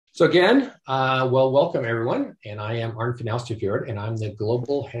So again, welcome everyone. And I am Arn van Alstefjord, and I'm the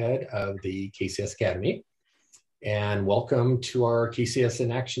global head of the KCS Academy. And welcome to our KCS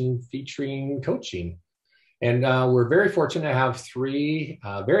in Action featuring coaching. And we're very fortunate to have three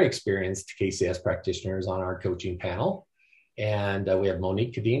very experienced KCS practitioners on our coaching panel. And we have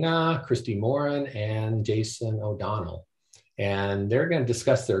Monique Cadena, Christie Morin, and Jason O'Donnell. And they're going to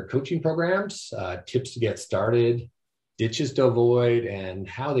discuss their coaching programs, tips to get started, ditches to avoid, and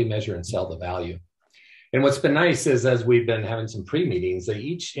how they measure and sell the value. And what's been nice is, as we've been having some pre-meetings, they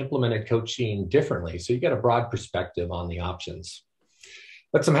each implemented coaching differently. So you get a broad perspective on the options.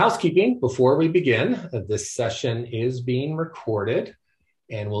 But some housekeeping before we begin. This session is being recorded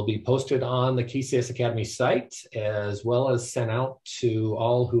and will be posted on the KCS Academy site, as well as sent out to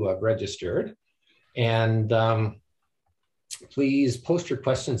all who have registered. And please post your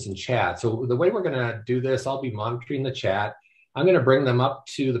questions in chat. So the way we're going to do this, I'll be monitoring the chat. I'm going to bring them up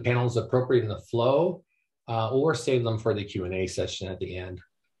to the panels appropriate in the flow, or save them for the Q&A session at the end.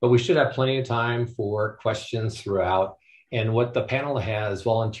 But we should have plenty of time for questions throughout. And what the panel has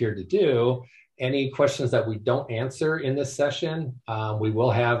volunteered to do, any questions that we don't answer in this session, we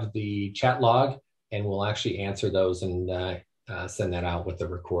will have the chat log, and we'll actually answer those and send that out with the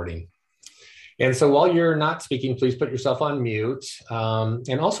recording. And so while you're not speaking, please put yourself on mute.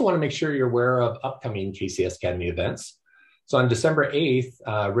 And also want to make sure you're aware of upcoming KCS Academy events. So on December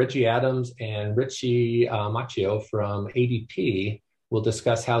 8th, Reggie Adams and Richie Macchio from ADP will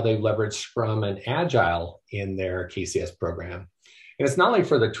discuss how they leverage Scrum and Agile in their KCS program. And it's not only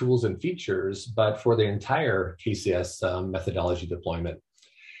for the tools and features, but for the entire KCS methodology deployment.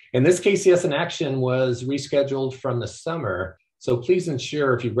 And this KCS in Action was rescheduled from the summer. So please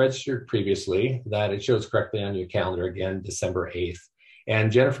ensure, if you registered previously, that it shows correctly on your calendar again, December 8th.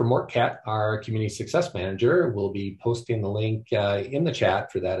 And Jennifer Mortcat, our Community Success Manager, will be posting the link in the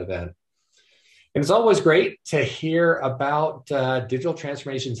chat for that event. And it's always great to hear about digital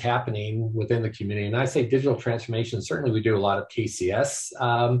transformations happening within the community. And I say digital transformation, certainly we do a lot of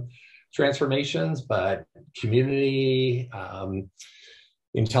KCS transformations, but community,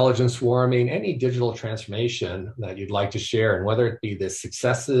 intelligence swarming, any digital transformation that you'd like to share, and whether it be the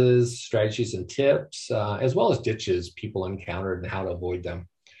successes, strategies, and tips, as well as ditches people encountered and how to avoid them.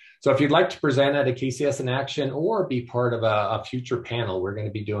 So if you'd like to present at a KCS in Action or be part of a future panel, we're going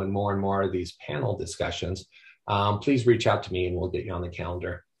to be doing more and more of these panel discussions. Please reach out to me and we'll get you on the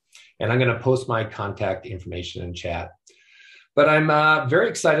calendar. And I'm going to post my contact information in chat. But I'm very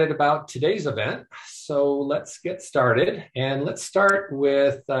excited about today's event. So let's get started. And let's start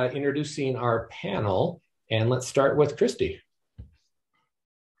with introducing our panel. And let's start with Christie.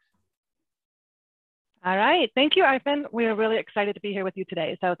 All right. Thank you, Arfan. We are really excited to be here with you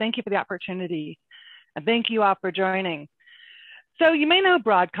today. So thank you for the opportunity. And thank you all for joining. So you may know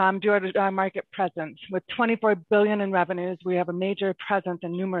Broadcom due to our market presence. With $24 billion in revenues, we have a major presence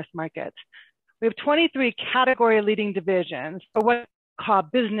in numerous markets. We have 23 category leading divisions, or what we call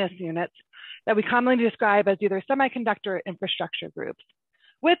business units, that we commonly describe as either semiconductor or infrastructure groups.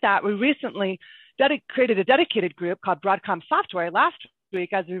 With that, we recently created a dedicated group called Broadcom Software last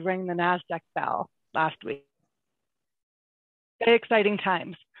week as we rang the NASDAQ bell last week. Very exciting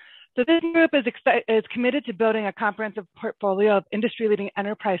times. So this group is committed to building a comprehensive portfolio of industry-leading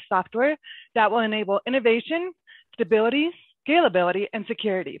enterprise software that will enable innovation, stability, scalability, and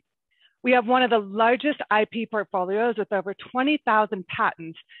security. We have one of the largest IP portfolios with over 20,000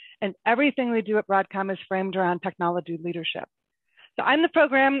 patents, and everything we do at Broadcom is framed around technology leadership. So I'm the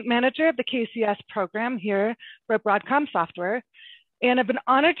program manager of the KCS program here for Broadcom Software, and I've been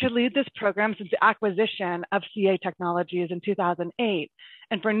honored to lead this program since the acquisition of CA Technologies in 2008,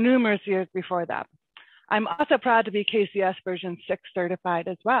 and for numerous years before that. I'm also proud to be KCS version 6 certified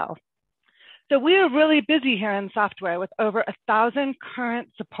as well. So we are really busy here in software with over 1,000 current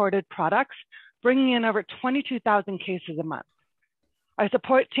supported products, bringing in over 22,000 cases a month. Our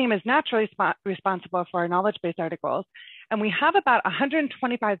support team is naturally responsible for our knowledge base articles, and we have about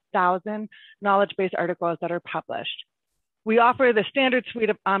 125,000 knowledge base articles that are published. We offer the standard suite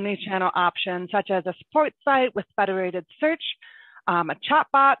of omni-channel options, such as a support site with federated search, a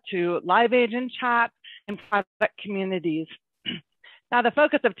chatbot to live agent chat, and product communities. Now, the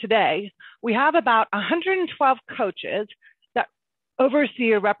focus of today, we have about 112 coaches that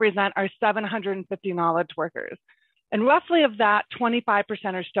oversee or represent our 750 knowledge workers. And roughly of that, 25%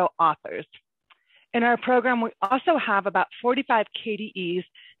 are still authors. In our program, we also have about 45 KDEs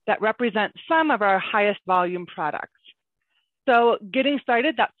that represent some of our highest volume products. So getting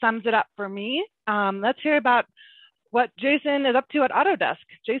started, that sums it up for me. Let's hear about what Jason is up to at Autodesk.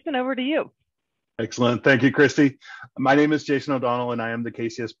 Jason, over to you. Excellent. Thank you, Christy. My name is Jason O'Donnell, and I am the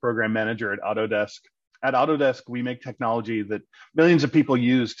KCS program manager at Autodesk. At Autodesk, we make technology that millions of people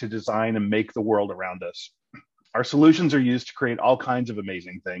use to design and make the world around us. Our solutions are used to create all kinds of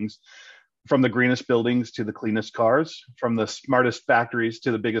amazing things, from the greenest buildings to the cleanest cars, from the smartest factories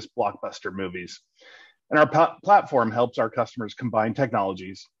to the biggest blockbuster movies. And our platform helps our customers combine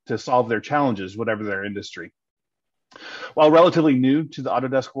technologies to solve their challenges, whatever their industry. While relatively new to the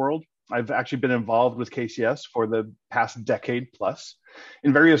Autodesk world, I've actually been involved with KCS for the past decade plus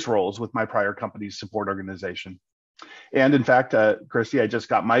in various roles with my prior company's support organization. And in fact, Christy, I just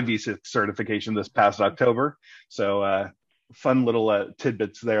got my V6 certification this past October. So fun little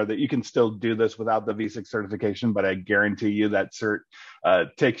tidbits there that you can still do this without the V6 certification, but I guarantee you that cert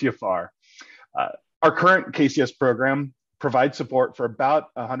takes you far. Our current KCS program provides support for about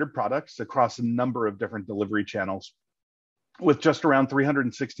 100 products across a number of different delivery channels. With just around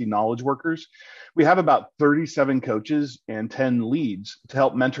 360 knowledge workers, we have about 37 coaches and 10 leads to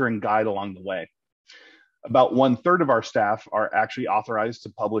help mentor and guide along the way. About 1/3 of our staff are actually authorized to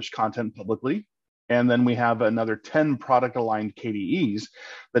publish content publicly. And then we have another 10 product-aligned KDEs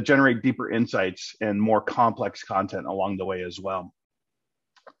that generate deeper insights and more complex content along the way as well.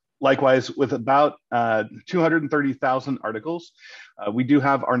 Likewise, with about 230,000 articles, we do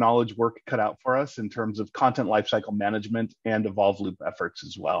have our knowledge work cut out for us in terms of content lifecycle management and evolve loop efforts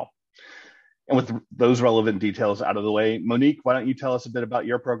as well. And with those relevant details out of the way, Monique, why don't you tell us a bit about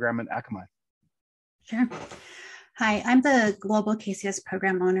your program at Akamai? Sure. Hi, I'm the Global KCS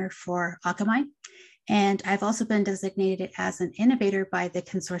Program Owner for Akamai, and I've also been designated as an innovator by the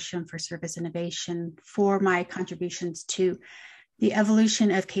Consortium for Service Innovation for my contributions to the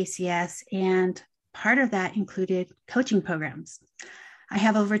evolution of KCS, and part of that included coaching programs. I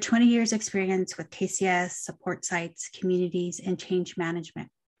have over 20 years experience with KCS, support sites, communities, and change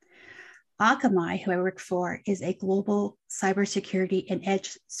management. Akamai, who I work for, is a global cybersecurity and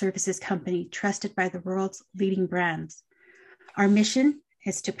edge services company trusted by the world's leading brands. Our mission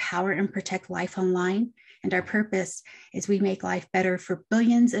is to power and protect life online, and our purpose is we make life better for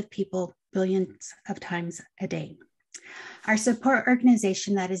billions of people, billions of times a day. Our support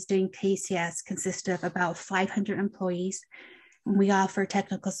organization that is doing KCS consists of about 500 employees. And we offer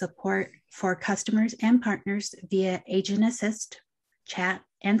technical support for customers and partners via agent assist, chat,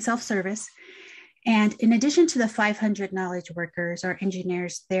 and self-service. And in addition to the 500 knowledge workers or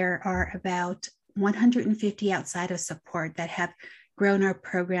engineers, there are about 150 outside of support that have grown our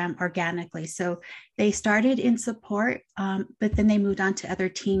program organically. So they started in support, but then they moved on to other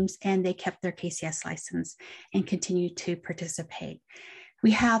teams and they kept their KCS license and continue to participate.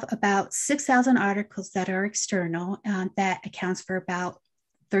 We have about 6,000 articles that are external that accounts for about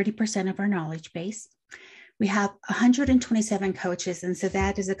 30% of our knowledge base. We have 127 coaches, and so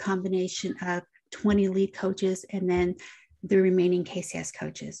that is a combination of 20 lead coaches and then the remaining KCS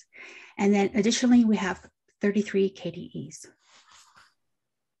coaches. And then additionally, we have 33 KDEs.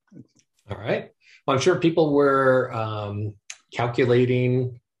 All right. Well, I'm sure people were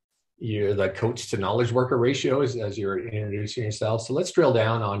calculating the coach to knowledge worker ratio as you're introducing yourself. So let's drill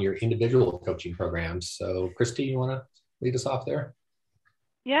down on your individual coaching programs. So Christy, you want to lead us off there?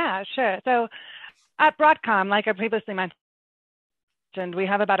 Yeah, sure. So at Broadcom, like I previously mentioned, we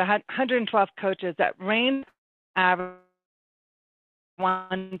have about 112 coaches that range average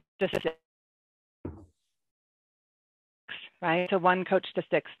 1 to 6, right? So 1 coach to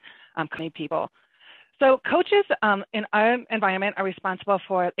 6 people. So coaches in our environment are responsible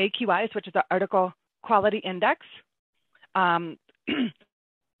for AQIs, which is the Article Quality Index, as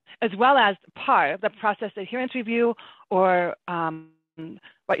well as PAR, the Process Adherence Review, or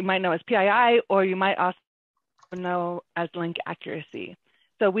what you might know as PII, or you might also know as link accuracy.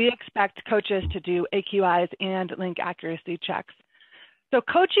 So we expect coaches to do AQIs and link accuracy checks. So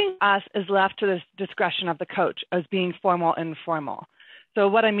coaching us is left to the discretion of the coach as being formal and informal. So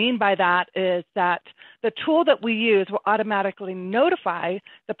what I mean by that is that the tool that we use will automatically notify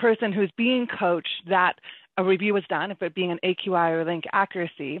the person who's being coached that a review was done, if it being an AQI or link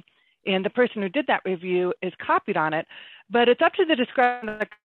accuracy, and the person who did that review is copied on it, but it's up to the discretion of the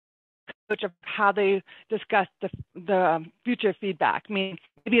coach of how they discuss the future feedback. I mean,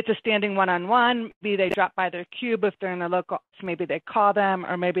 maybe it's a standing one-on-one, maybe they drop by their cube if they're in a local, maybe they call them,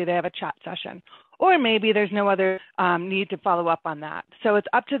 or maybe they have a chat session. Or maybe there's no other need to follow up on that. So it's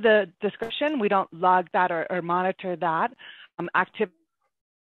up to the discretion. We don't log that or monitor that activity.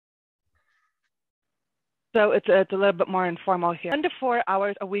 So it's a little bit more informal here. 1 to 4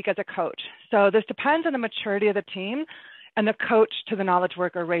 hours a week as a coach. So this depends on the maturity of the team and the coach to the knowledge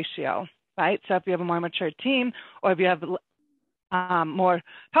worker ratio, right? So if you have a more mature team, or if you have more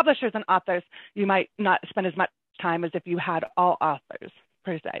publishers and authors, you might not spend as much time as if you had all authors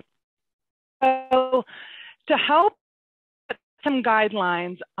per se. So to help set some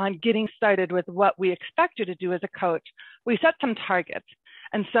guidelines on getting started with what we expect you to do as a coach, we set some targets.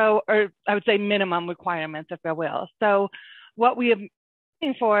 And so, or I would say minimum requirements, if I will. So what we are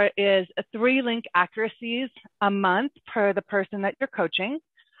looking for is 3 link accuracies a month per the person that you're coaching.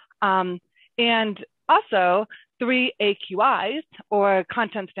 And also 3 AQIs, or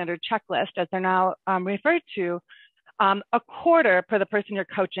content standard checklist, as they're now referred to, a quarter per the person you're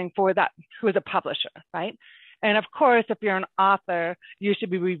coaching for that who is a publisher, right? And of course, if you're an author, you should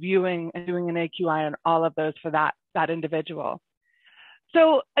be reviewing and doing an AQI on all of those for that individual.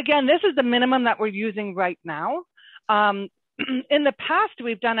 So again, this is the minimum that we're using right now. In the past,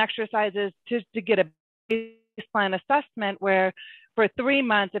 we've done exercises to get a baseline assessment where for 3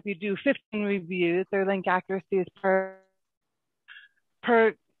 months, if you do 15 reviews, their link accuracies per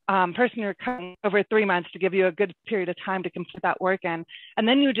person you're coaching over 3 months to give you a good period of time to complete that work in. And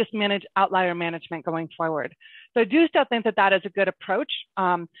then you just manage outlier management going forward. So I do still think that that is a good approach.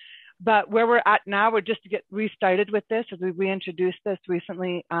 But where we're at now, we're just to get restarted with this as we reintroduced this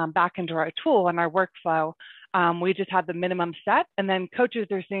recently back into our tool and our workflow. We just have the minimum set, and then coaches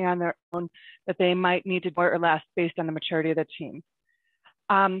are seeing on their own that they might need to do more or less based on the maturity of the team.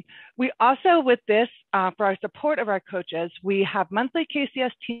 We also, with this, for our support of our coaches, we have monthly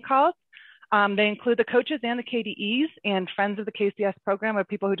KCS team calls. They include the coaches and the KDEs and friends of the KCS program, or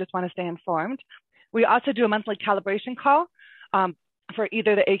people who just want to stay informed. We also do a monthly calibration call for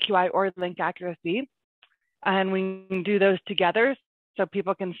either the AQI or link accuracy. And we can do those together so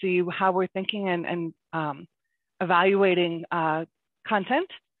people can see how we're thinking and evaluating content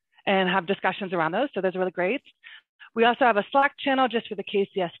and have discussions around those. So those are really great. We also have a Slack channel just for the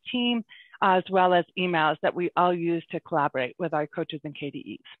KCS team, as well as emails that we all use to collaborate with our coaches and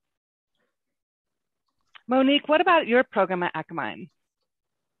KDEs. Monique, what about your program at Akamai?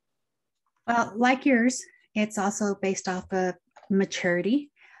 Well, like yours, it's also based off of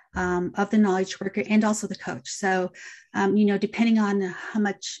maturity of the knowledge worker and also the coach. So, depending on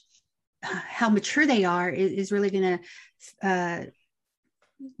how mature they are is really going to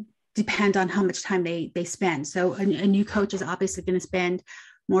depend on how much time they spend. So a new coach is obviously going to spend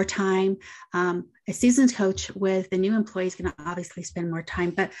more time. A seasoned coach with the new employee is going to obviously spend more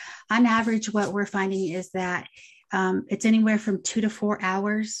time. But on average, what we're finding is that it's anywhere from 2 to 4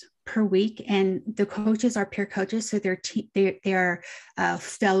 hours per week, and the coaches are peer coaches, so they are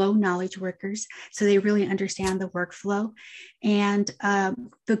fellow knowledge workers, so they really understand the workflow. And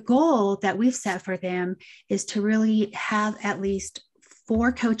the goal that we've set for them is to really have at least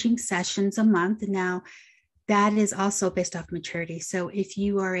 4 coaching sessions a month. Now, that is also based off maturity. So if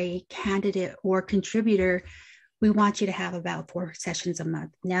you are a candidate or contributor, we want you to have about 4 sessions a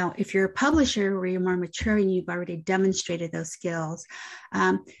month. Now, if you're a publisher where you're more mature and you've already demonstrated those skills,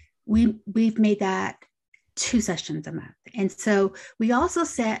 we've made that 2 sessions a month. And so we also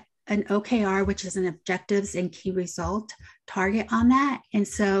set an OKR, which is an objectives and key result target on that. And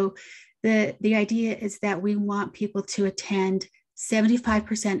so the idea is that we want people to attend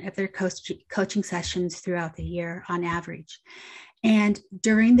 75% of their coaching sessions throughout the year on average. And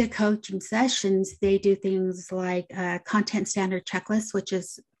during the coaching sessions, they do things like content standard checklists, which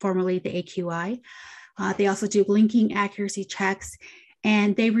is formerly the AQI. They also do linking accuracy checks,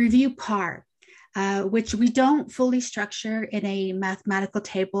 and they review PAR, which we don't fully structure in a mathematical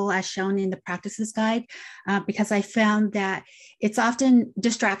table as shown in the practices guide, because I found that it's often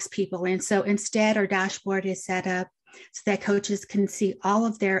distracts people. And so instead, our dashboard is set up so that coaches can see all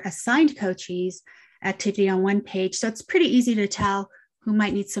of their assigned coachees activity on one page. So it's pretty easy to tell who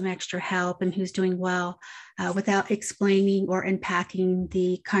might need some extra help and who's doing well without explaining or unpacking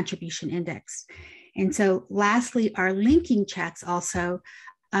the contribution index. And so lastly, our linking checks also,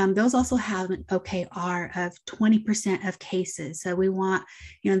 those also have an OKR of 20% of cases. So we want,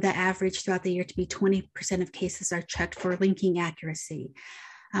 the average throughout the year to be 20% of cases are checked for linking accuracy.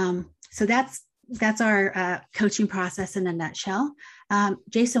 So that's our coaching process in a nutshell.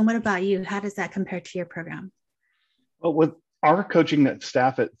 Jason, what about you? How does that compare to your program? Well, with our coaching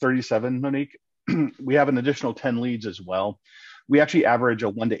staff at 37, Monique, we have an additional 10 leads as well. We actually average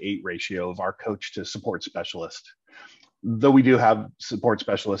a 1-to-8 ratio of our coach to support specialist, though we do have support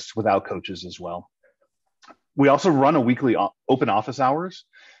specialists without coaches as well. We also run a weekly open office hours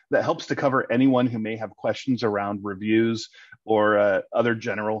that helps to cover anyone who may have questions around reviews or other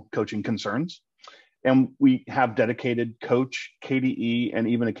general coaching concerns. And we have dedicated coach, KDE, and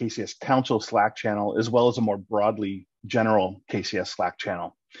even a KCS Council Slack channel, as well as a more broadly general KCS Slack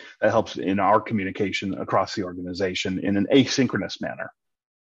channel that helps in our communication across the organization in an asynchronous manner.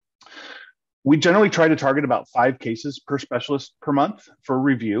 We generally try to target about 5 cases per specialist per month for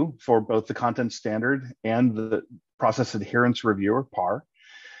review for both the content standard and the process adherence review, or PAR.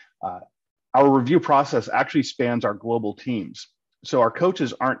 Our review process actually spans our global teams. So our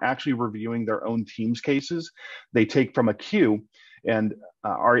coaches aren't actually reviewing their own team's cases. They take from a queue and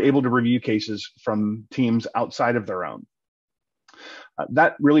are able to review cases from teams outside of their own.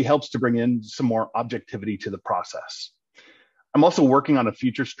 That really helps to bring in some more objectivity to the process. I'm also working on a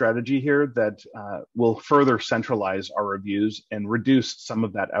future strategy here that will further centralize our reviews and reduce some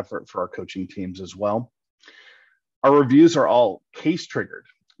of that effort for our coaching teams as well. Our reviews are all case triggered,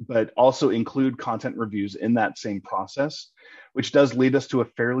 but also include content reviews in that same process, which does lead us to a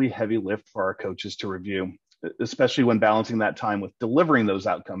fairly heavy lift for our coaches to review, especially when balancing that time with delivering those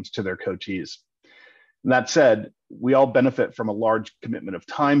outcomes to their coachees. And that said, we all benefit from a large commitment of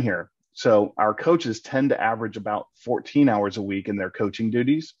time here. So our coaches tend to average about 14 hours a week in their coaching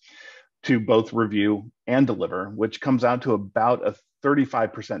duties to both review and deliver, which comes out to about a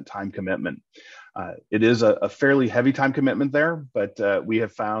 35% time commitment. It is a fairly heavy time commitment there, but we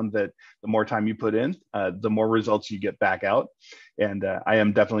have found that the more time you put in, the more results you get back out. And I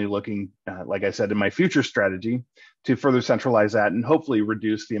am definitely looking, like I said, in my future strategy to further centralize that and hopefully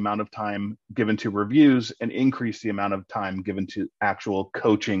reduce the amount of time given to reviews and increase the amount of time given to actual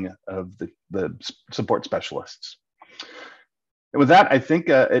coaching of the support specialists. And with that, I think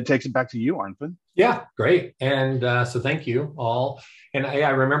it takes it back to you, Arnfinn. Yeah, great. And so thank you all. And I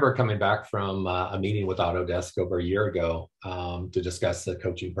remember coming back from a meeting with Autodesk over a year ago to discuss the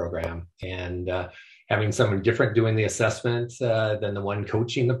coaching program, and having someone different doing the assessment than the one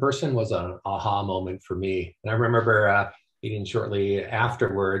coaching the person was an aha moment for me. And I remember meeting shortly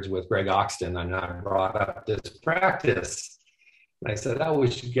afterwards with Greg Oxton, and I brought up this practice. And I said, oh,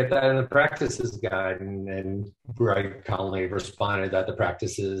 we should get that in the practices guide. And Greg calmly responded that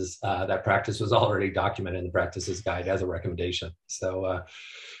that practice was already documented in the practices guide as a recommendation. So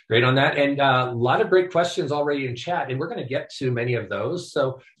great on that. And a lot of great questions already in chat, and we're going to get to many of those.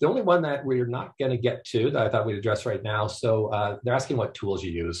 So the only one that we're not going to get to that I thought we'd address right now. So they're asking what tools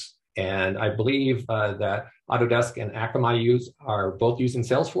you use. And I believe that Autodesk and Akamai are both using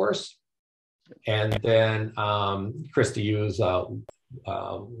Salesforce. And then Christie used Vulcan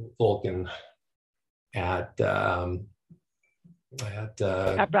at Broadcom.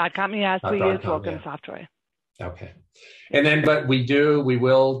 Yes, we use Vulcan software. Okay. And then, but we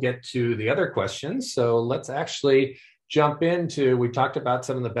will get to the other questions. So let's actually jump into, we talked about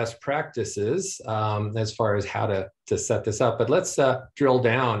some of the best practices as far as how to set this up, but let's drill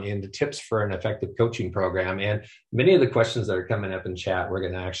down into tips for an effective coaching program. And many of the questions that are coming up in chat, we're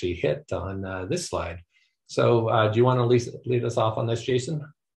going to actually hit on this slide. So do you want to lead us off on this, Jason?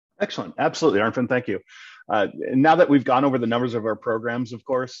 Excellent. Absolutely, Arnfinn. Thank you. Now that we've gone over the numbers of our programs, of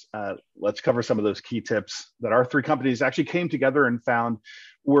course, let's cover some of those key tips that our 3 companies actually came together and found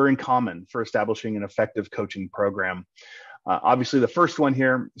were in common for establishing an effective coaching program. Obviously, the first one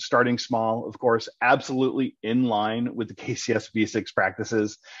here, starting small, of course, absolutely in line with the KCS V6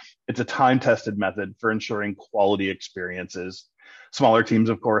 practices. It's a time-tested method for ensuring quality experiences. Smaller teams,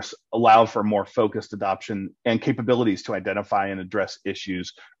 of course, allow for more focused adoption and capabilities to identify and address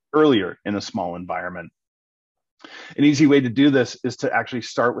issues earlier in a small environment. An easy way to do this is to actually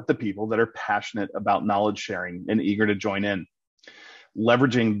start with the people that are passionate about knowledge sharing and eager to join in.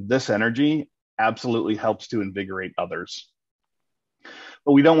 Leveraging this energy absolutely helps to invigorate others.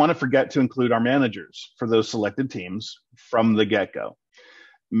 But we don't want to forget to include our managers for those selected teams from the get-go.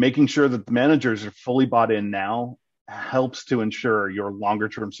 Making sure that the managers are fully bought in now helps to ensure your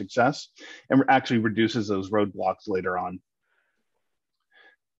longer-term success and actually reduces those roadblocks later on.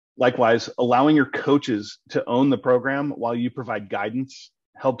 Likewise, allowing your coaches to own the program while you provide guidance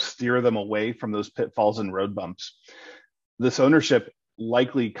helps steer them away from those pitfalls and road bumps. This ownership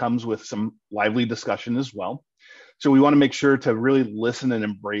likely comes with some lively discussion as well. So we want to make sure to really listen and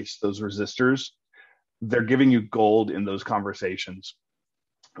embrace those resistors. They're giving you gold in those conversations.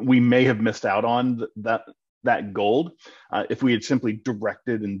 We may have missed out on that gold if we had simply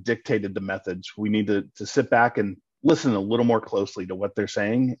directed and dictated the methods. We need to sit back and listen a little more closely to what they're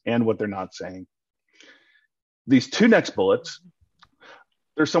saying and what they're not saying. These 2 next bullets,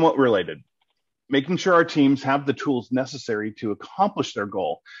 they're somewhat related. Making sure our teams have the tools necessary to accomplish their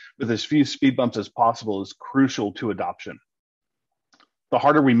goal with as few speed bumps as possible is crucial to adoption. The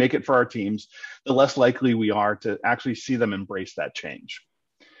harder we make it for our teams, the less likely we are to actually see them embrace that change.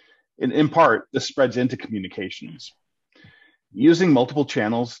 In part, this spreads into communications. Using multiple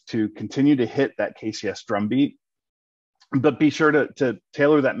channels to continue to hit that KCS drumbeat, but be sure to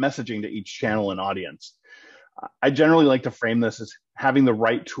tailor that messaging to each channel and audience. I generally like to frame this as having the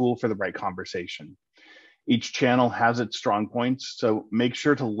right tool for the right conversation. Each channel has its strong points, so make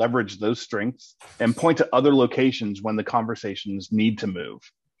sure to leverage those strengths and point to other locations when the conversations need to move.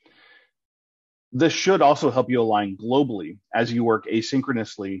 This should also help you align globally as you work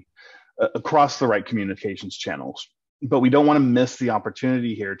asynchronously across the right communications channels. But we don't want to miss the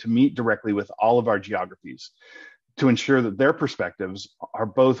opportunity here to meet directly with all of our geographies to ensure that their perspectives are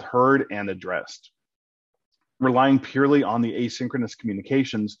both heard and addressed. Relying purely on the asynchronous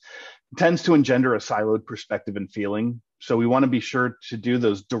communications tends to engender a siloed perspective and feeling. So we want to be sure to do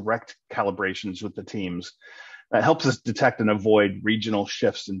those direct calibrations with the teams. That helps us detect and avoid regional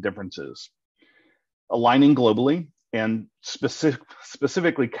shifts and differences. Aligning globally and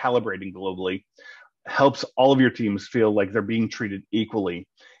specifically calibrating globally helps all of your teams feel like they're being treated equally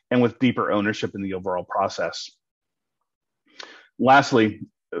and with deeper ownership in the overall process. Lastly,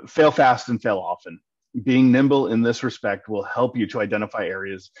 fail fast and fail often. Being nimble in this respect will help you to identify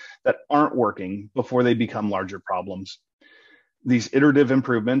areas that aren't working before they become larger problems. These iterative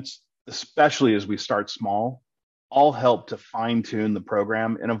improvements, especially as we start small, all help to fine-tune the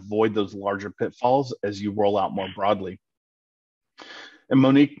program and avoid those larger pitfalls as you roll out more broadly. And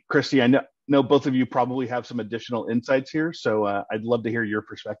Monique, Christie, I know both of you probably have some additional insights here, so I'd love to hear your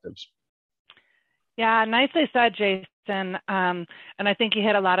perspectives. Yeah, nicely said, Jason. And I think you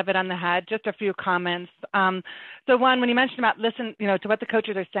hit a lot of it on the head. Just a few comments. So one, when you mentioned about listen, to what the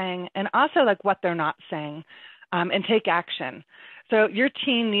coaches are saying, and also like what they're not saying, and take action. So your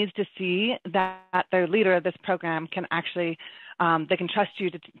team needs to see that their leader of this program can actually, they can trust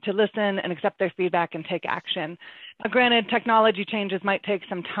you to listen and accept their feedback and take action. Now, granted, technology changes might take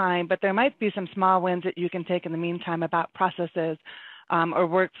some time, but there might be some small wins that you can take in the meantime about processes or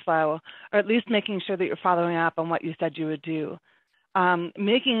workflow, or at least making sure that you're following up on what you said you would do.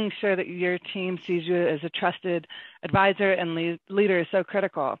 Making sure that your team sees you as a trusted advisor and leader is so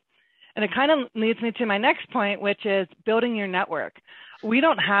critical. And it kind of leads me to my next point, which is building your network. We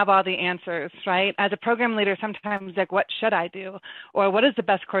don't have all the answers, right? As a program leader, sometimes like, what should I do? Or what is the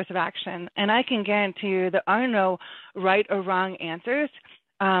best course of action? And I can guarantee you there are no right or wrong answers.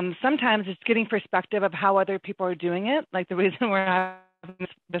 Sometimes it's getting perspective of how other people are doing it, like the reason we're having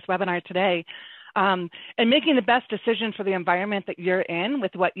this webinar today, and making the best decision for the environment that you're in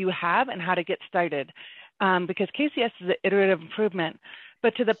with what you have and how to get started. Because KCS is an iterative improvement.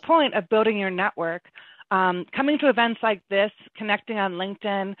 But to the point of building your network, coming to events like this, connecting on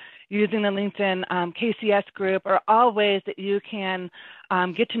LinkedIn, using the LinkedIn KCS group are all ways that you can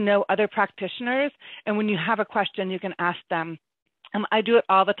get to know other practitioners. And when you have a question, you can ask them. I do it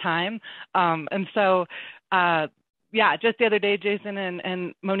all the time. And so, yeah, just the other day, Jason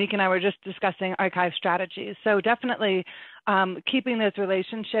and Monique and I were just discussing archive strategies. So definitely keeping those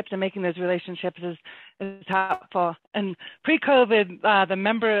relationships and making those relationships is helpful. And pre-COVID, the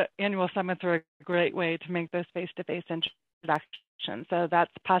member annual summits were a great way to make those face-to-face introductions. So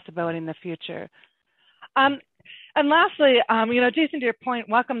that's a possibility in the future. And lastly, Jason, to your point,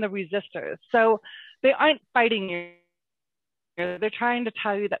 welcome the resistors. So they aren't fighting you. They're trying to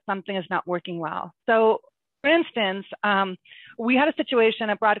tell you that something is not working well. So for instance, we had a situation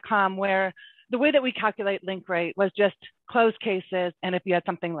at Broadcom where the way that we calculate link rate was just closed cases and if you had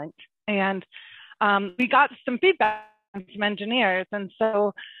something linked. And we got some feedback from some engineers. And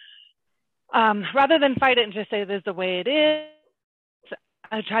so rather than fight it and just say this is the way it is,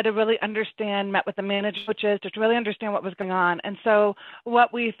 I tried to really understand, met with the manager coaches to really understand what was going on. And so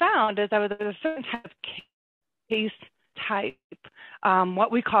what we found is that there was a certain type of case type,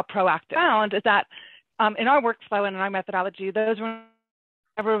 what we call proactive. Found is that in our workflow and in our methodology, those were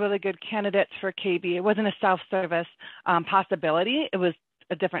never really good candidates for KB. It wasn't a self-service possibility. It was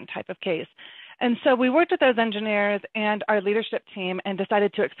a different type of case. And so we worked with those engineers and our leadership team and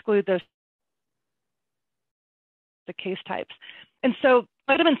decided to exclude the case types. And so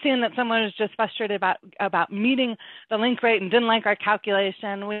I would have been seeing that someone was just frustrated about meeting the link rate and didn't like our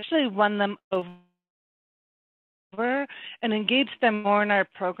calculation. We actually won them over and engaged them more in our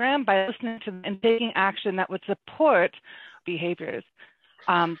program by listening to them and taking action that would support behaviors.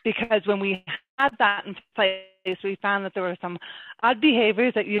 Because when we had that in place, we found that there were some odd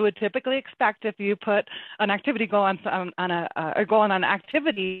behaviors that you would typically expect if you put an activity goal on a goal on an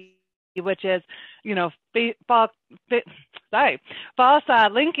activity, which is, false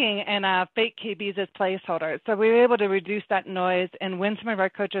linking and fake KBs as placeholders. So we were able to reduce that noise and win some of our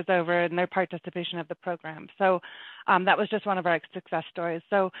coaches over in their participation of the program. So that was just one of our success stories.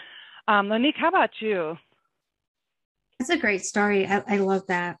 So Monique, how about you? That's a great story. I love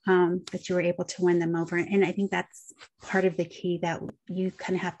that, that you were able to win them over. And I think that's part of the key that you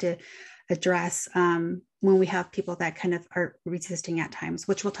kind of have to address when we have people that kind of are resisting at times,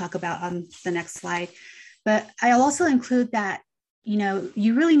 which we'll talk about on the next slide. But I'll also include that,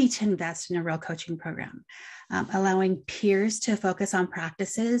 you really need to invest in a real coaching program, allowing peers to focus on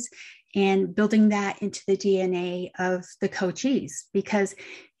practices and building that into the DNA of the coachees, because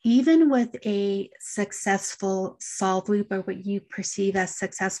even with a successful solve loop, or what you perceive as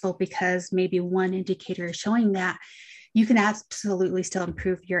successful because maybe one indicator is showing that, you can absolutely still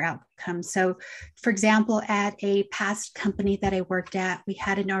improve your outcome. So for example, at a past company that I worked at, we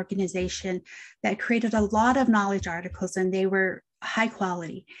had an organization that created a lot of knowledge articles, and they were high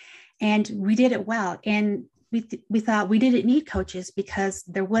quality, and we did it well. And we thought we didn't need coaches because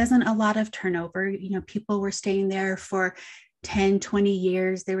there wasn't a lot of turnover. People were staying there for 10, 20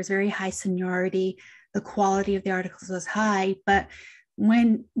 years. There was very high seniority. The quality of the articles was high. But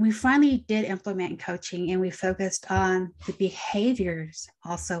when we finally did implement coaching and we focused on the behaviors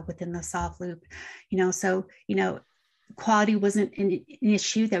also within the soft loop, quality wasn't an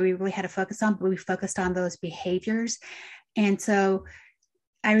issue that we really had to focus on, but we focused on those behaviors. And so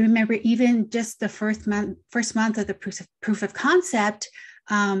I remember even just the first month of the proof of concept,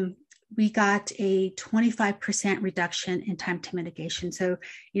 we got a 25% reduction in time to mitigation. So,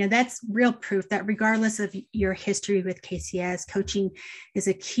 that's real proof that regardless of your history with KCS, coaching is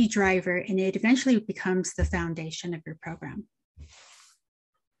a key driver, and it eventually becomes the foundation of your program.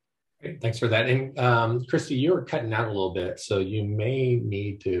 Great, thanks for that. And Christie, you were cutting out a little bit, so you may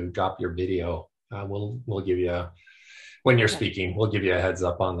need to drop your video. We'll give you when you're speaking, we'll give you a heads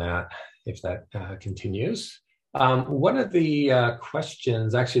up on that if that continues. One of the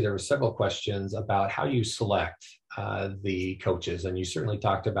questions, actually, there were several questions about how you select the coaches, and you certainly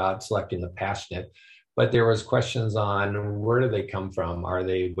talked about selecting the passionate, but there was questions on where do they come from? Are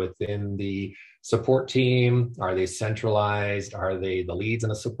they within the support team? Are they centralized? Are they the leads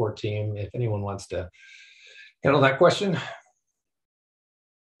in a support team? If anyone wants to handle that question.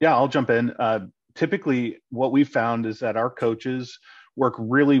 Yeah, I'll jump in. Typically, what we found is that our coaches work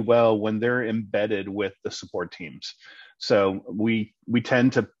really well when they're embedded with the support teams. So we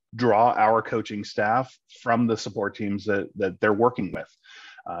tend to draw our coaching staff from the support teams that they're working with.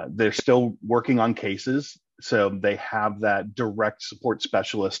 They're still working on cases, so they have that direct support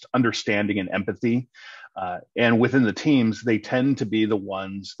specialist understanding and empathy. And within the teams, they tend to be the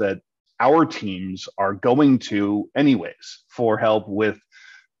ones that our teams are going to anyways for help with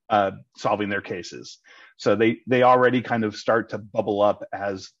solving their cases. So they already kind of start to bubble up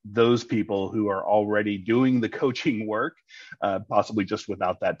as those people who are already doing the coaching work, possibly just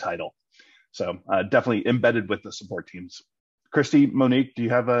without that title. So definitely embedded with the support teams. Christie, Monique, do you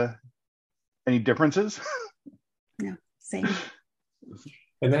have any differences? No, same.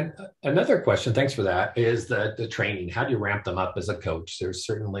 And then another question, thanks for that, is the training. How do you ramp them up as a coach? There's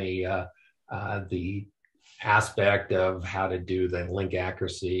certainly the aspect of how to do the link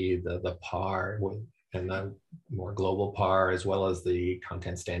accuracy, the PAR, and the more global PAR, as well as the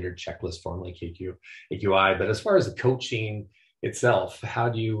content standard checklist, formerly AQI. But as far as the coaching itself, how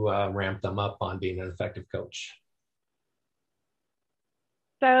do you ramp them up on being an effective coach?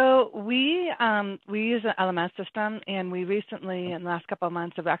 So we use an LMS system, and we recently, in the last couple of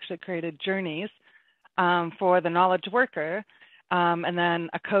months, have actually created journeys for the knowledge worker. And then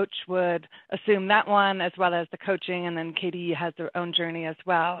a coach would assume that one as well as the coaching, and then KDE has their own journey as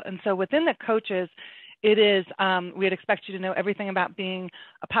well. And so within the coaches, it is, we'd expect you to know everything about being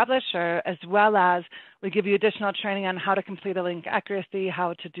a publisher, as well as we give you additional training on how to complete a link accuracy,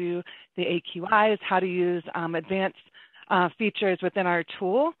 how to do the AQIs, how to use advanced features within our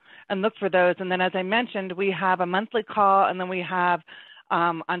tool and look for those. And then, as I mentioned, we have a monthly call, and then we have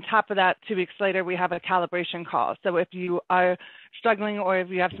on top of that, 2 weeks later, we have a calibration call. So if you are struggling or if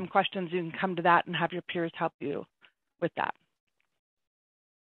you have some questions, you can come to that and have your peers help you with that.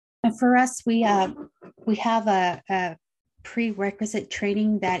 And for us, we have a prerequisite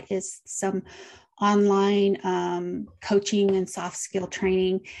training that is some online coaching and soft skill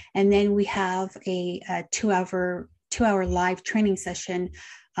training. And then we have a two-hour live training session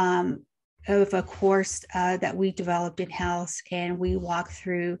of a course that we developed in-house, and we walk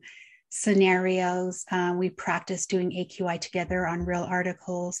through scenarios. We practice doing AQI together on real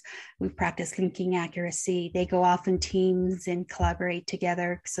articles. We practice linking accuracy. They go off in teams and collaborate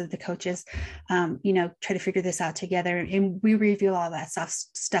together. So the coaches, try to figure this out together, and we review all that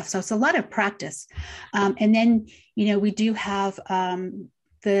stuff. So it's a lot of practice. And then, we do have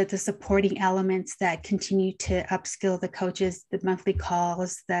the supporting elements that continue to upskill the coaches, the monthly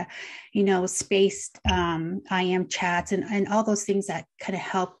calls, the, spaced IM chats, and all those things that kind of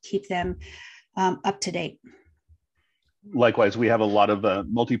help keep them up to date. Likewise, we have a lot of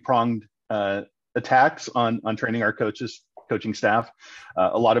multi-pronged attacks on training our coaching staff.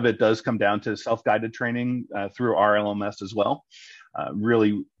 A lot of it does come down to self-guided training through our LMS as well.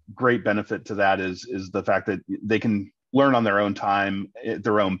 Really great benefit to that is the fact that they can learn on their own time, at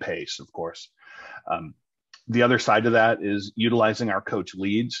their own pace, of course. The other side of that is utilizing our coach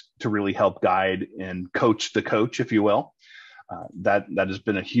leads to really help guide and coach the coach, if you will. That has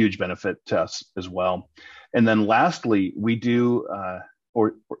been a huge benefit to us as well. And then lastly, we do,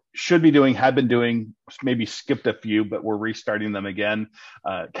 or should be doing, have been doing, maybe skipped a few, but we're restarting them again,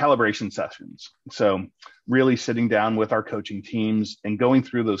 calibration sessions. So really sitting down with our coaching teams and going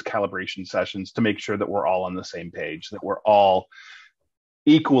through those calibration sessions to make sure that we're all on the same page, that we're all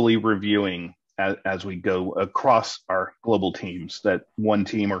equally reviewing as we go across our global teams, that one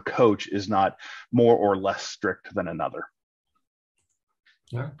team or coach is not more or less strict than another.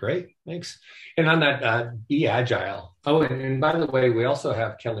 Oh, great, thanks. And on that, be agile. Oh, and by the way, we also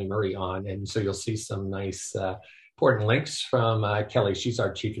have Kelly Murray on, and so you'll see some nice important links from Kelly. She's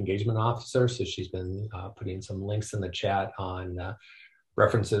our Chief Engagement Officer, so she's been putting some links in the chat on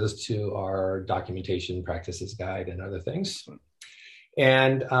references to our documentation practices guide and other things.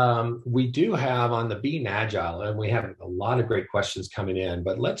 And we do have on the being agile, and we have a lot of great questions coming in,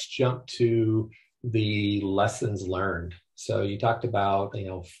 but let's jump to the lessons learned. So you talked about,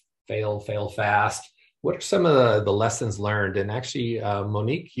 fail fast. What are some of the lessons learned? And actually,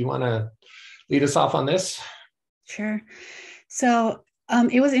 Monique, you want to lead us off on this? Sure. So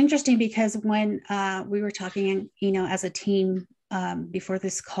it was interesting because when we were talking, as a team before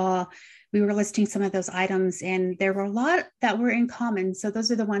this call, we were listing some of those items, and there were a lot that were in common. So those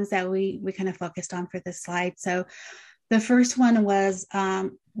are the ones that we kind of focused on for this slide. So the first one was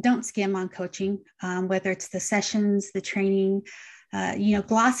don't skim on coaching, whether it's the sessions, the training,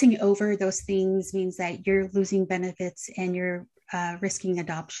 glossing over those things means that you're losing benefits and you're risking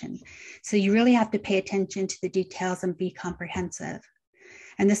adoption. So you really have to pay attention to the details and be comprehensive.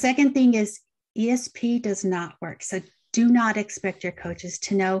 And the second thing is ESP does not work. So do not expect your coaches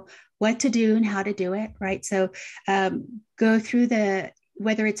to know what to do and how to do it, right? So go through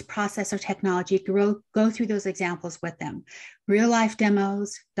whether it's process or technology, go through those examples with them. Real life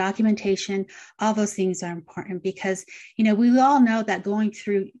demos, documentation, all those things are important because, we all know that going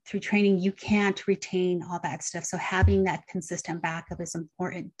through training, you can't retain all that stuff. So having that consistent backup is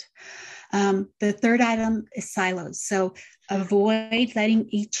important. The third item is silos. So avoid letting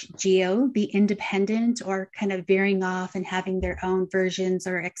each geo be independent or kind of veering off and having their own versions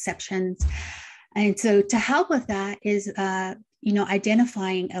or exceptions. And so to help with that is,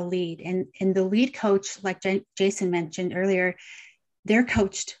 identifying a lead, and the lead coach, like Jason mentioned earlier, they're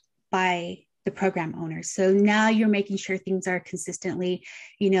coached by the program owners. So now you're making sure things are consistently,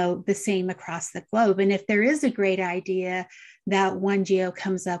 the same across the globe. And if there is a great idea that one geo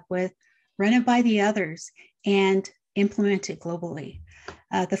comes up with, run it by the others and implement it globally.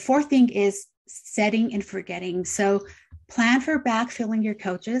 The fourth thing is setting and forgetting. So plan for backfilling your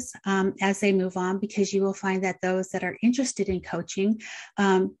coaches as they move on, because you will find that those that are interested in coaching,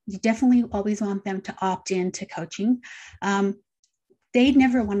 you definitely always want them to opt in to coaching. They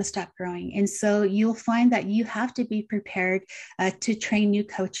never want to stop growing. And so you'll find that you have to be prepared to train new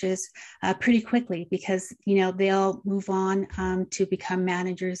coaches pretty quickly because, they'll move on to become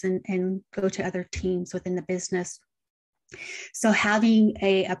managers and go to other teams within the business. So having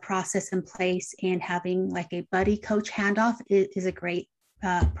a process in place and having like a buddy coach handoff is a great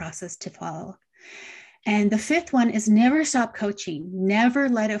process to follow. And the fifth one is never stop coaching. Never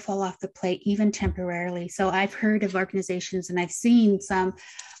let it fall off the plate, even temporarily. So I've heard of organizations, and I've seen some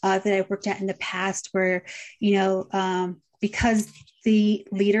that I've worked at in the past where, because the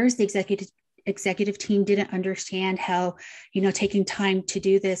leaders, the executive team didn't understand how, taking time to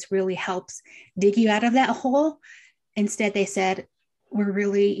do this really helps dig you out of that hole. Instead, they said, we're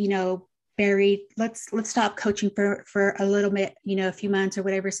really, buried. Let's stop coaching for a little bit, a few months or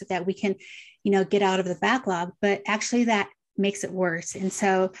whatever, so that we can, get out of the backlog. But actually that makes it worse. And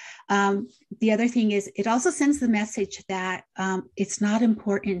so the other thing is it also sends the message that it's not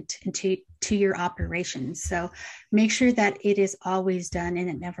important to your operations. So make sure that it is always done and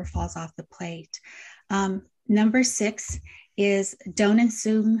it never falls off the plate. Number 6 is don't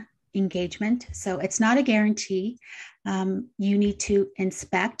assume engagement. So it's not a guarantee. You need to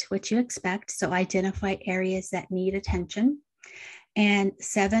inspect what you expect. So identify areas that need attention. And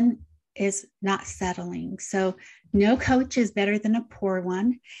 7, is not settling. So no coach is better than a poor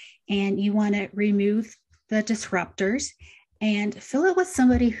one. And you want to remove the disruptors and fill it with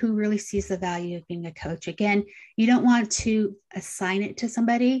somebody who really sees the value of being a coach. Again, you don't want to assign it to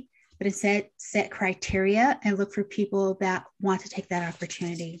somebody, but instead set criteria and look for people that want to take that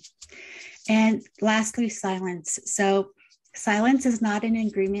opportunity. And lastly, silence. So silence is not an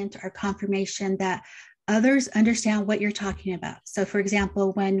agreement or confirmation that others understand what you're talking about. So for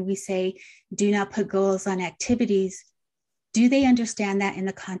example, when we say, do not put goals on activities, do they understand that in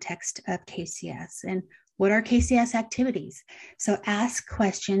the context of KCS? And what are KCS activities? So ask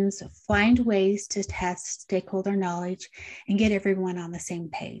questions, find ways to test stakeholder knowledge, and get everyone on the same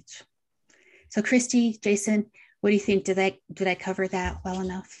page. So Christie, Jason, what do you think? Did I cover that well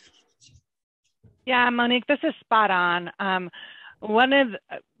enough? Yeah, Monique, this is spot on. One of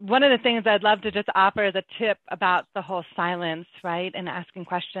the things I'd love to just offer as a tip about the whole silence, right, and asking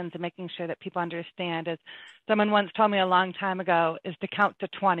questions and making sure that people understand is, someone once told me a long time ago, is to count to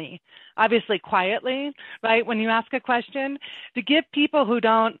 20, obviously quietly, right, when you ask a question, to give people who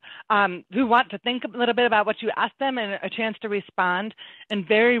don't, who want to think a little bit about what you ask them and a chance to respond. And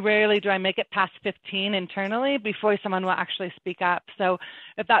very rarely do I make it past 15 internally before someone will actually speak up. So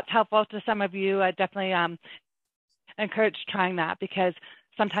if that's helpful to some of you, I definitely encourage trying that, because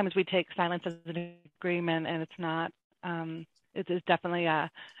sometimes we take silence as an agreement, and it's not. It is definitely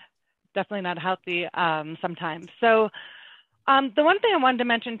not healthy sometimes. So the one thing I wanted to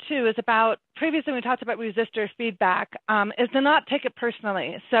mention too is about, previously we talked about resistor feedback, is to not take it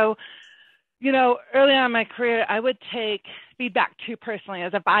personally. So, you know, early on in my career, I would take feedback too personally,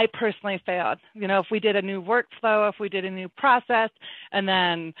 as if I personally failed. You know, if we did a new workflow, if we did a new process, and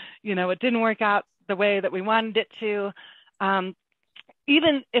then, you know, it didn't work out the way that we wanted it to.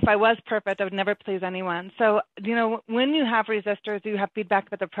 Even if I was perfect, I would never please anyone. So, you know, when you have resistors, you have feedback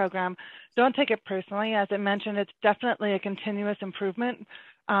about the program, don't take it personally. As I mentioned, it's definitely a continuous improvement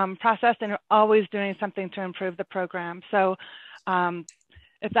process, and you're always doing something to improve the program. So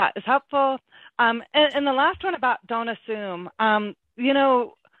if that is helpful. And the last one about don't assume, you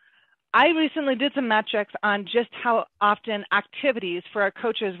know, I recently did some metrics on just how often activities for our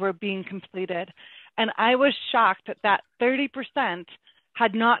coaches were being completed. And I was shocked that 30%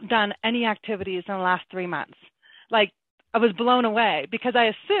 had not done any activities in the last 3 months. Like, I was blown away, because I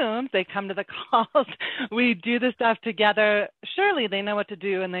assumed they come to the calls, we do the stuff together. Surely they know what to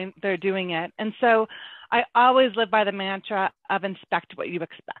do, and they're doing it. And so I always live by the mantra of inspect what you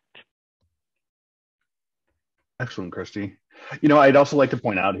expect. Excellent, Christie. You know, I'd also like to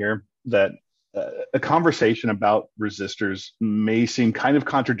point out here that a conversation about resistors may seem kind of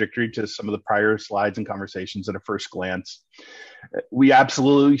contradictory to some of the prior slides and conversations at a first glance. We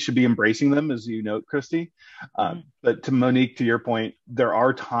absolutely should be embracing them, as you note, Christie. But to Monique, to your point, there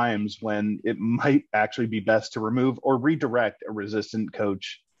are times when it might actually be best to remove or redirect a resistant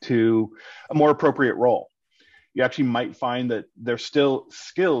coach to a more appropriate role. You actually might find that their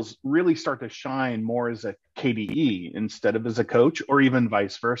skills really start to shine more as a KDE instead of as a coach, or even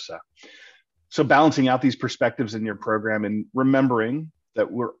vice versa. So balancing out these perspectives in your program and remembering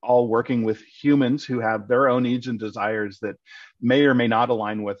that we're all working with humans who have their own needs and desires that may or may not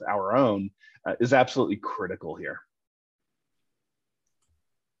align with our own is absolutely critical here.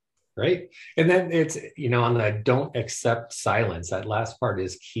 Right. And then it's, you know, on the don't accept silence, that last part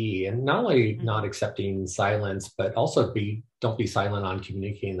is key. And not only not accepting silence, but also don't be silent on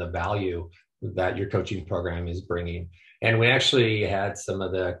communicating the value that your coaching program is bringing. And we actually had some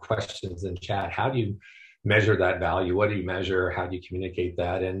of the questions in chat. How do you measure that value? What do you measure? How do you communicate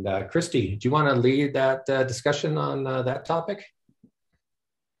that? And Christie, do you want to lead that discussion on that topic?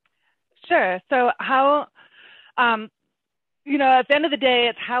 Sure. So how, you know, at the end of the day,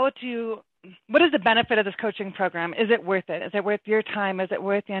 it's what is the benefit of this coaching program? Is it worth it? Is it worth your time? Is it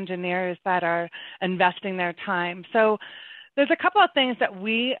worth the engineers that are investing their time? So there's a couple of things that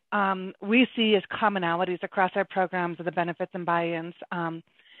we see as commonalities across our programs of the benefits and buy-ins.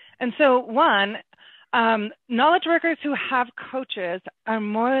 And so one, knowledge workers who have coaches are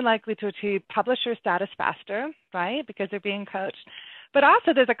more likely to achieve publisher status faster, right? Because they're being coached. But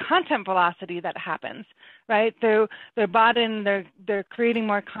also there's a content velocity that happens, right? They're bought in, they're creating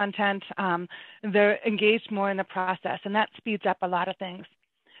more content, they're engaged more in the process, and that speeds up a lot of things.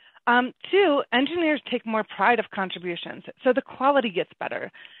 Two, engineers take more pride of contributions, so the quality gets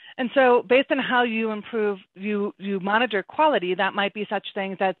better. And so based on how you improve, you monitor quality, that might be such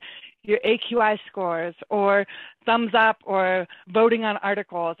things as your AQI scores, or thumbs up, or voting on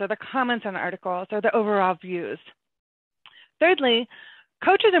articles, or the comments on articles, or the overall views. Thirdly,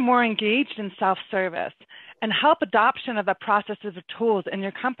 coaches are more engaged in self-service. and help adoption of the processes or tools in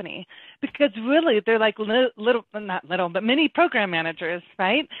your company, because really they're like not little, but mini program managers,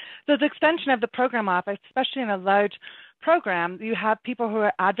 right? So the extension of the program office, especially in a large program, you have people who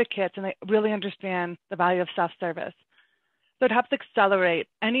are advocates and they really understand the value of self-service. So it helps accelerate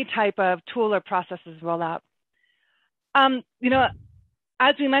any type of tool or processes rollout. You know,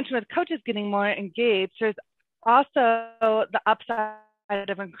 as we mentioned, with coaches getting more engaged, there's also the upside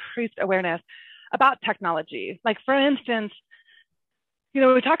of increased awareness about technology. Like, for instance, you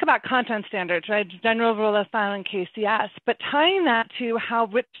know, we talk about content standards, right? General rule of thumb and KCS, but tying that to how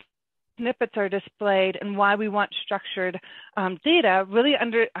rich snippets are displayed and why we want structured data really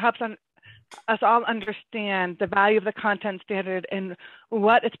helps us all understand the value of the content standard and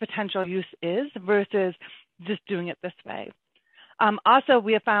what its potential use is versus just doing it this way. Also,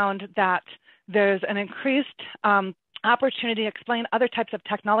 we have found that there's an increased opportunity to explain other types of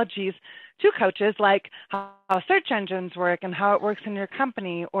technologies to coaches, like how search engines work and how it works in your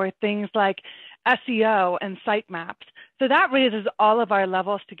company, or things like SEO and sitemaps. So that raises all of our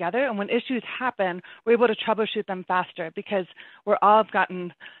levels together. And when issues happen, we're able to troubleshoot them faster because we're all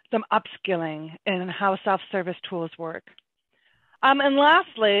gotten some upskilling in how self-service tools work. And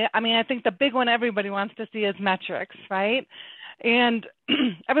lastly, I mean, I think the big one everybody wants to see is metrics, right? And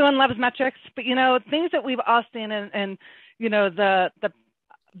everyone loves metrics, but, you know, things that we've all seen, and you know, the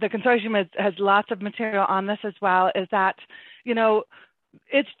consortium has lots of material on this as well, is that, you know,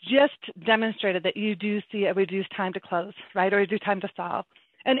 it's just demonstrated that you do see a reduced time to close, right? Or reduced time to solve,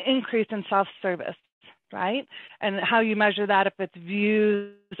 an increase in self-service, right? And how you measure that, if it's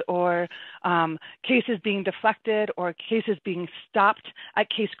views or cases being deflected or cases being stopped at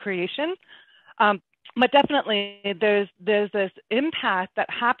case creation. But definitely there's this impact that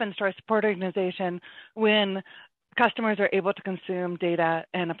happens to our support organization when customers are able to consume data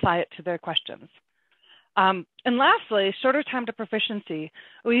and apply it to their questions. And lastly, shorter time to proficiency.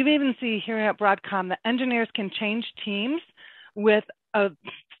 We even see here at Broadcom that engineers can change teams with a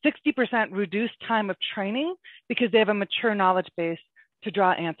 60% reduced time of training because they have a mature knowledge base to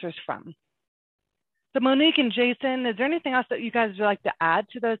draw answers from. So Monique and Jason, is there anything else that you guys would like to add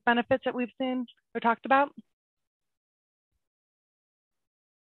to those benefits that we've seen or talked about?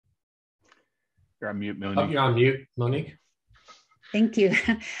 You're on mute, Monique. Oh, you're on mute, Monique. Thank you.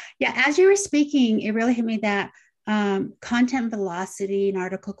 Yeah, as you were speaking, it really hit me that content velocity and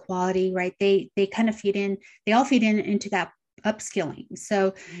article quality, right? They kind of feed in, they all feed into that upskilling.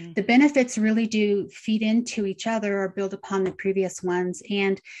 So the benefits really do feed into each other or build upon the previous ones.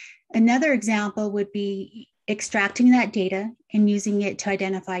 And another example would be extracting that data and using it to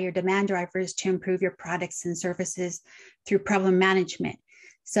identify your demand drivers to improve your products and services through problem management.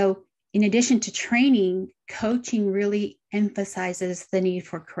 So in addition to training, coaching really emphasizes the need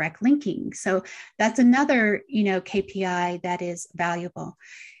for correct linking. So that's another, you know, KPI that is valuable.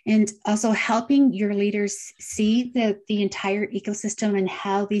 And also helping your leaders see the entire ecosystem and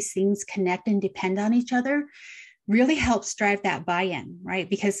how these things connect and depend on each other really helps drive that buy-in, right?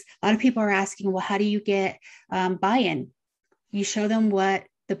 Because a lot of people are asking, well, how do you get buy-in? You show them what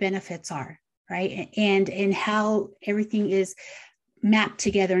the benefits are, right? And how everything is mapped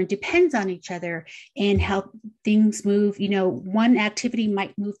together and depends on each other, and how things move. You know, one activity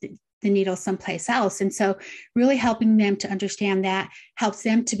might move the needle someplace else. And so really helping them to understand that helps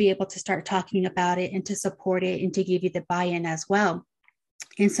them to be able to start talking about it and to support it and to give you the buy-in as well.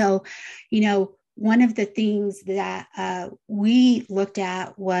 And so, you know, one of the things that we looked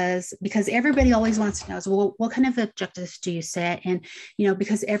at was, because everybody always wants to know, is, well, what kind of objectives do you set? And, you know,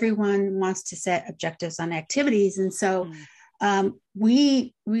 because everyone wants to set objectives on activities. And so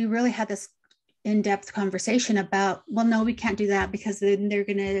we really had this in-depth conversation about, well, no, we can't do that because then they're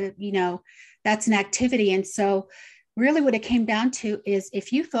going to, you know, that's an activity. And so really what it came down to is,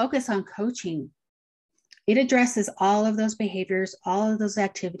 if you focus on coaching, it addresses all of those behaviors, all of those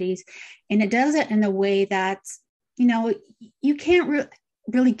activities, and it does it in a way that's, you know, you can't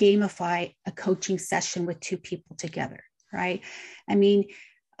really gamify a coaching session with two people together, right? I mean,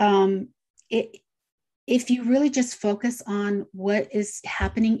 if you really just focus on what is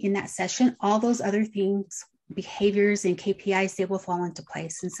happening in that session, all those other things, behaviors and KPIs, they will fall into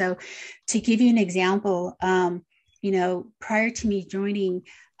place. And so to give you an example, you know, prior to me joining,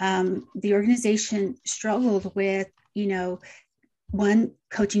 the organization struggled with, you know, one,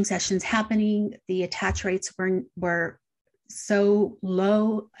 coaching sessions happening, the attach rates were so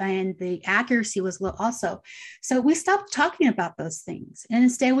low and the accuracy was low also. So we stopped talking about those things. And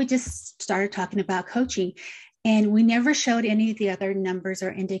instead we just started talking about coaching, and we never showed any of the other numbers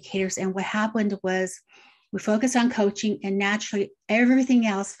or indicators. And what happened was we focused on coaching, and naturally everything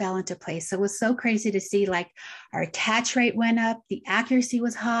else fell into place. So it was so crazy to see, like, our attach rate went up, the accuracy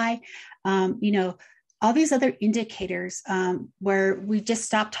was high, all these other indicators where we just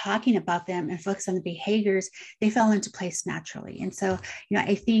stopped talking about them and focused on the behaviors, they fell into place naturally. And so,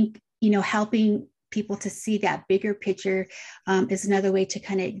 I think, helping people to see that bigger picture is another way to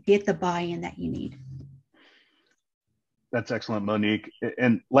kind of get the buy-in that you need. That's excellent, Monique.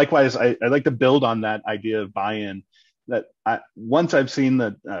 And likewise, I'd like to build on that idea of buy-in. That once I've seen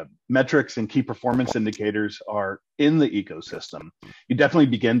that metrics and key performance indicators are in the ecosystem, you definitely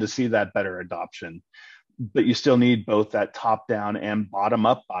begin to see that better adoption. But you still need both that top-down and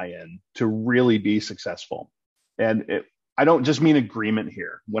bottom-up buy-in to really be successful. And I don't just mean agreement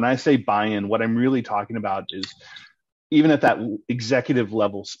here. When I say buy-in, what I'm really talking about is, even at that executive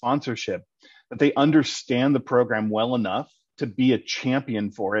level sponsorship, that they understand the program well enough to be a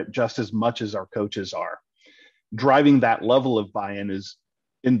champion for it just as much as our coaches are. Driving that level of buy-in is,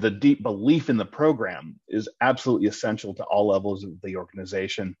 in the deep belief in the program, is absolutely essential to all levels of the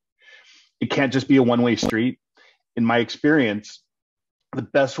organization. It can't just be a one-way street. In my experience, the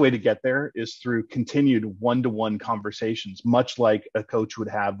best way to get there is through continued one-to-one conversations, much like a coach would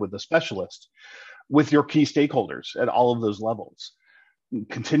have with a specialist, with your key stakeholders at all of those levels.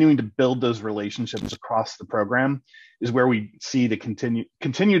 Continuing to build those relationships across the program is where we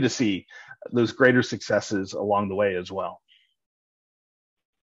continue to see those greater successes along the way as well.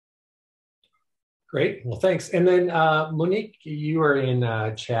 Great. Well, thanks. And then Monique, you were in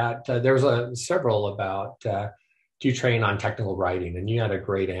chat. There was several about do you train on technical writing? And you had a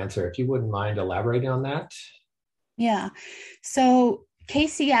great answer. If you wouldn't mind elaborating on that. Yeah. So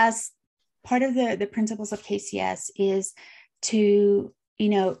KCS, part of the principles of KCS is to,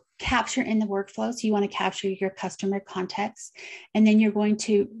 capture in the workflow. So you want to capture your customer context, and then you're going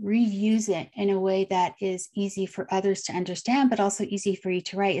to reuse it in a way that is easy for others to understand, but also easy for you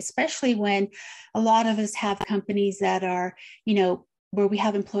to write, especially when a lot of us have companies that are, where we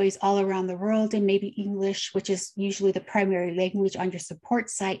have employees all around the world, and maybe English, which is usually the primary language on your support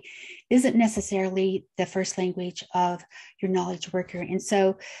site, isn't necessarily the first language of your knowledge worker. And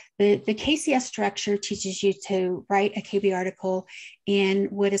so the KCS structure teaches you to write a KB article in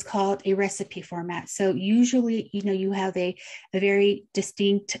what is called a recipe format. So usually, you have a very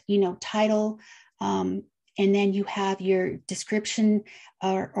distinct, title, and then you have your description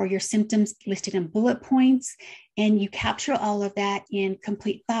or your symptoms listed in bullet points, and you capture all of that in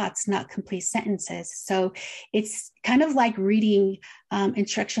complete thoughts, not complete sentences. So it's kind of like reading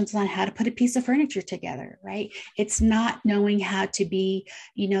instructions on how to put a piece of furniture together, right? It's not knowing how to be,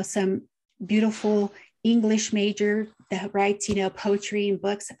 some beautiful English major that writes, poetry and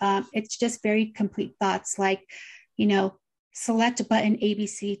books. It's just very complete thoughts like, select button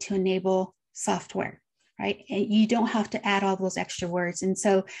ABC to enable software. Right? And you don't have to add all those extra words. And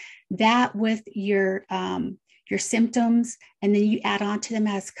so that with your symptoms, and then you add on to them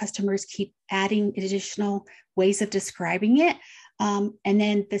as customers keep adding additional ways of describing it. And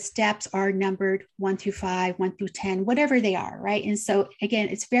then the steps are numbered 1 through 5, 1 through 10, whatever they are, right? And so again,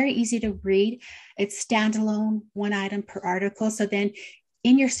 it's very easy to read. It's standalone, one item per article. So then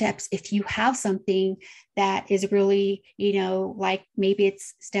in your steps, if you have something that is really, like maybe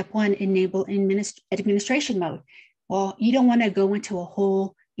it's step 1, enable administration mode. Well, you don't want to go into a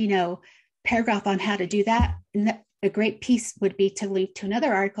whole, paragraph on how to do that. And a great piece would be to leave to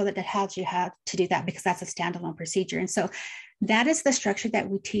another article that tells you how to do that, because that's a standalone procedure. And so that is the structure that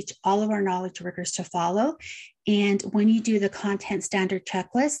we teach all of our knowledge workers to follow. And when you do the content standard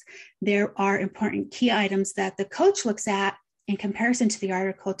checklist, there are important key items that the coach looks at in comparison to the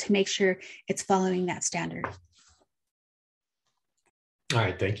article to make sure it's following that standard. All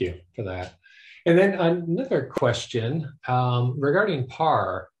right, thank you for that. And then another question regarding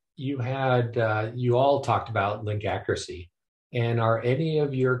PAR. You all talked about link accuracy, and are any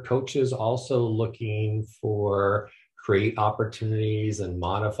of your coaches also looking for create opportunities and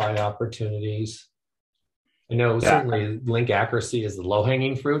modify opportunities? I know certainly link accuracy is the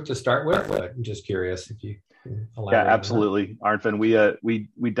low-hanging fruit to start with, but I'm just curious if you can elaborate. Yeah, absolutely, Arnfinn.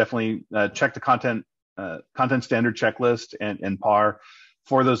 We definitely check the content standard checklist and PAR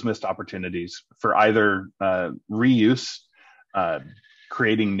for those missed opportunities for either reuse,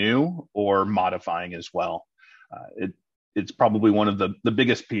 creating new, or modifying as well. It's probably one of the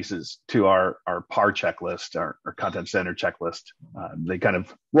biggest pieces to our PAR checklist, our content standard checklist. They kind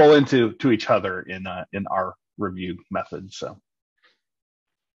of roll into each other in our review method. So.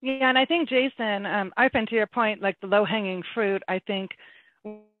 Yeah, and I think Jason, I've been to your point, like the low-hanging fruit. I think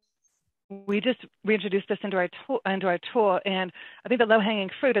we introduced this into our tool, and I think the low-hanging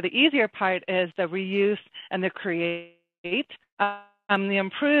fruit, or the easier part, is the reuse and the create. The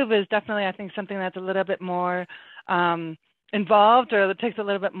improve is definitely, I think, something that's a little bit more involved, or it takes a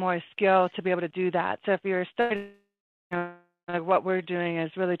little bit more skill to be able to do that. So if you're starting, like what we're doing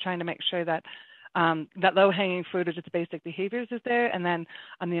is really trying to make sure that that low-hanging fruit of just basic behaviors is there, and then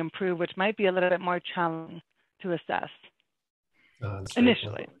on the improve, which might be a little bit more challenging to assess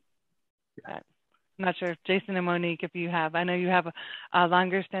initially. I'm not sure if Jason and Monique, if you have, I know you have a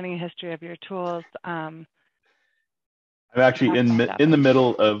longer standing history of your tools. I'm actually in the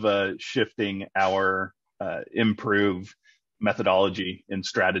middle of shifting our improve methodology and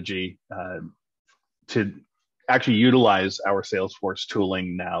strategy to actually utilize our Salesforce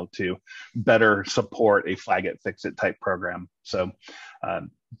tooling now to better support a flag it, fix it type program. So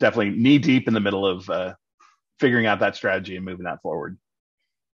definitely knee deep in the middle of figuring out that strategy and moving that forward.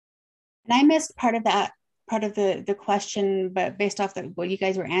 And I missed part of the question, but based off what you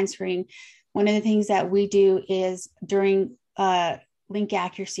guys were answering, one of the things that we do is during link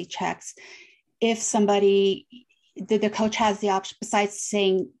accuracy checks, if somebody, the coach has the option, besides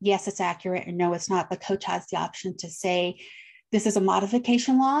saying, yes, it's accurate, or no, it's not, the coach has the option to say, this is a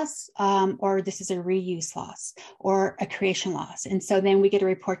modification loss, or this is a reuse loss, or a creation loss. And so then we get a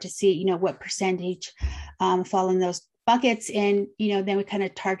report to see, what percentage fall in those buckets, and then we kind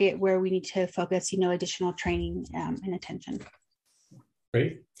of target where we need to focus additional training and attention.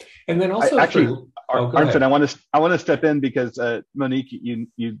 Great. And then also Arnfinn, I want to step in because Monique,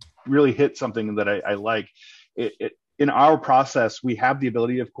 you really hit something that I like. In our process, we have the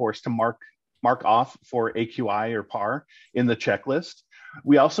ability, of course, to mark off for AQI or PAR in the checklist.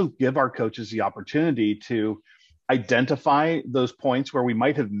 We also give our coaches the opportunity to identify those points where we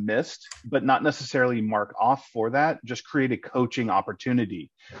might have missed, but not necessarily mark off for that, just create a coaching opportunity,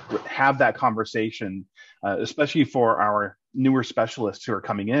 have that conversation, especially for our newer specialists who are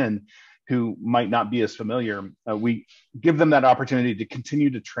coming in who might not be as familiar. We give them that opportunity to continue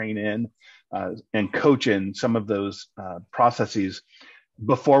to train in and coach in some of those processes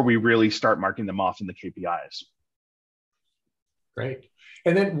before we really start marking them off in the KPIs. Great.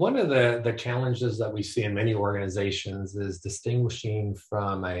 And then one of the challenges that we see in many organizations is distinguishing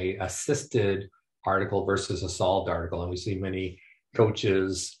from a assisted article versus a solved article. And we see many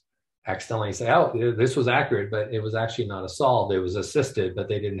coaches accidentally say, oh, this was accurate, but it was actually not a solved, it was assisted, but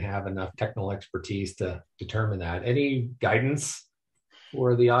they didn't have enough technical expertise to determine that. Any guidance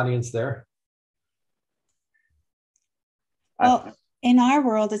for the audience there? Well, in our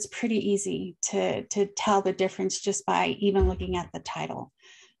world, it's pretty easy to tell the difference just by even looking at the title.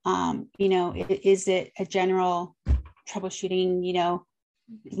 Is it a general troubleshooting,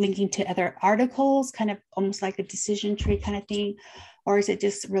 linking to other articles, kind of almost like a decision tree kind of thing? Or is it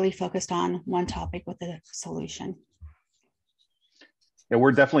just really focused on one topic with a solution? Yeah,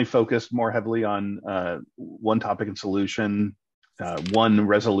 we're definitely focused more heavily on one topic and solution, one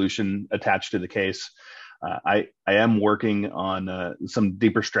resolution attached to the case. I am working on some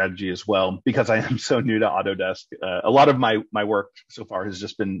deeper strategy as well, because I am so new to Autodesk. A lot of my work so far has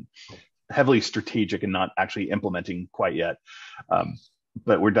just been heavily strategic and not actually implementing quite yet.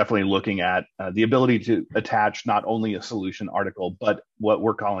 But we're definitely looking at the ability to attach not only a solution article, but what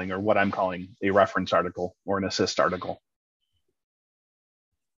we're calling, or what I'm calling, a reference article or an assist article.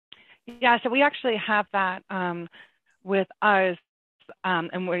 Yeah, so we actually have that with ours,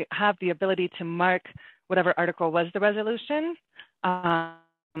 and we have the ability to mark whatever article was the resolution.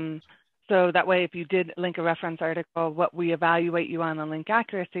 So that way, if you did link a reference article, what we evaluate you on the link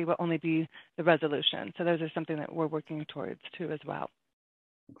accuracy will only be the resolution. So those are something that we're working towards too as well.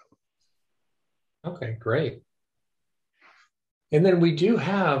 Okay, great. And then we do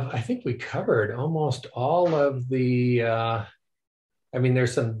have, I think we covered almost all of the,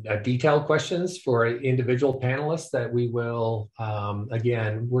 there's some detailed questions for individual panelists that we will,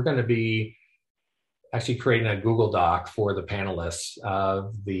 again, we're going to be actually creating a Google Doc for the panelists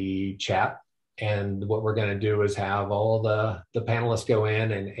of the chat. And what we're going to do is have all the panelists go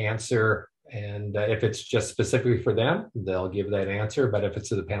in and answer. And if it's just specifically for them, they'll give that answer. But if it's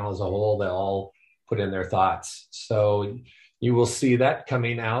to the panel as a whole, they'll all put in their thoughts. So you will see that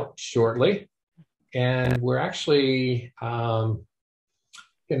coming out shortly. And we're actually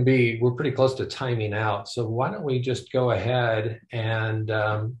we're pretty close to timing out. So why don't we just go ahead and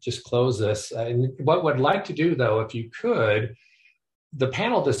just close this. And what I'd like to do, though, if you could, the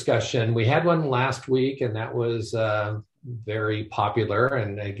panel discussion, we had one last week, and that was very popular.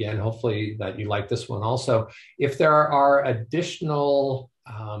 And again, hopefully that you like this one also. If there are additional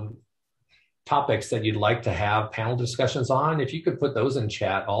topics that you'd like to have panel discussions on, if you could put those in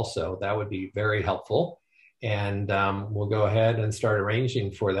chat also, that would be very helpful. And we'll go ahead and start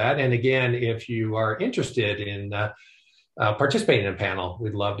arranging for that. And again, if you are interested in participating in a panel,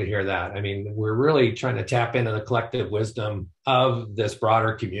 we'd love to hear that. I mean, we're really trying to tap into the collective wisdom of this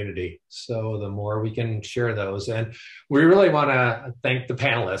broader community. So the more we can share those, and we really want to thank the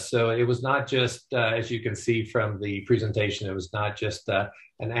panelists. So it was not just, as you can see from the presentation, it was not just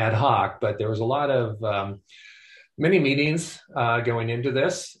an ad hoc, but there was a lot of many meetings going into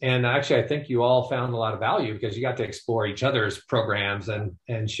this. And actually, I think you all found a lot of value because you got to explore each other's programs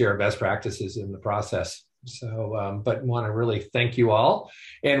and share best practices in the process. So, but want to really thank you all.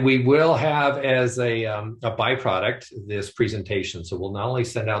 And we will have as a byproduct this presentation. So we'll not only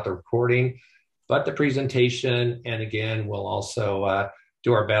send out the recording, but the presentation. And again, we'll also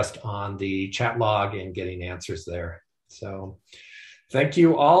do our best on the chat log and getting answers there. So thank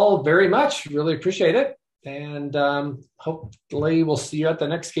you all very much. Really appreciate it. And hopefully we'll see you at the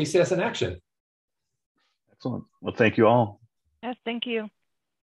next KCS in Action. Excellent. Well, thank you all. Yes, thank you.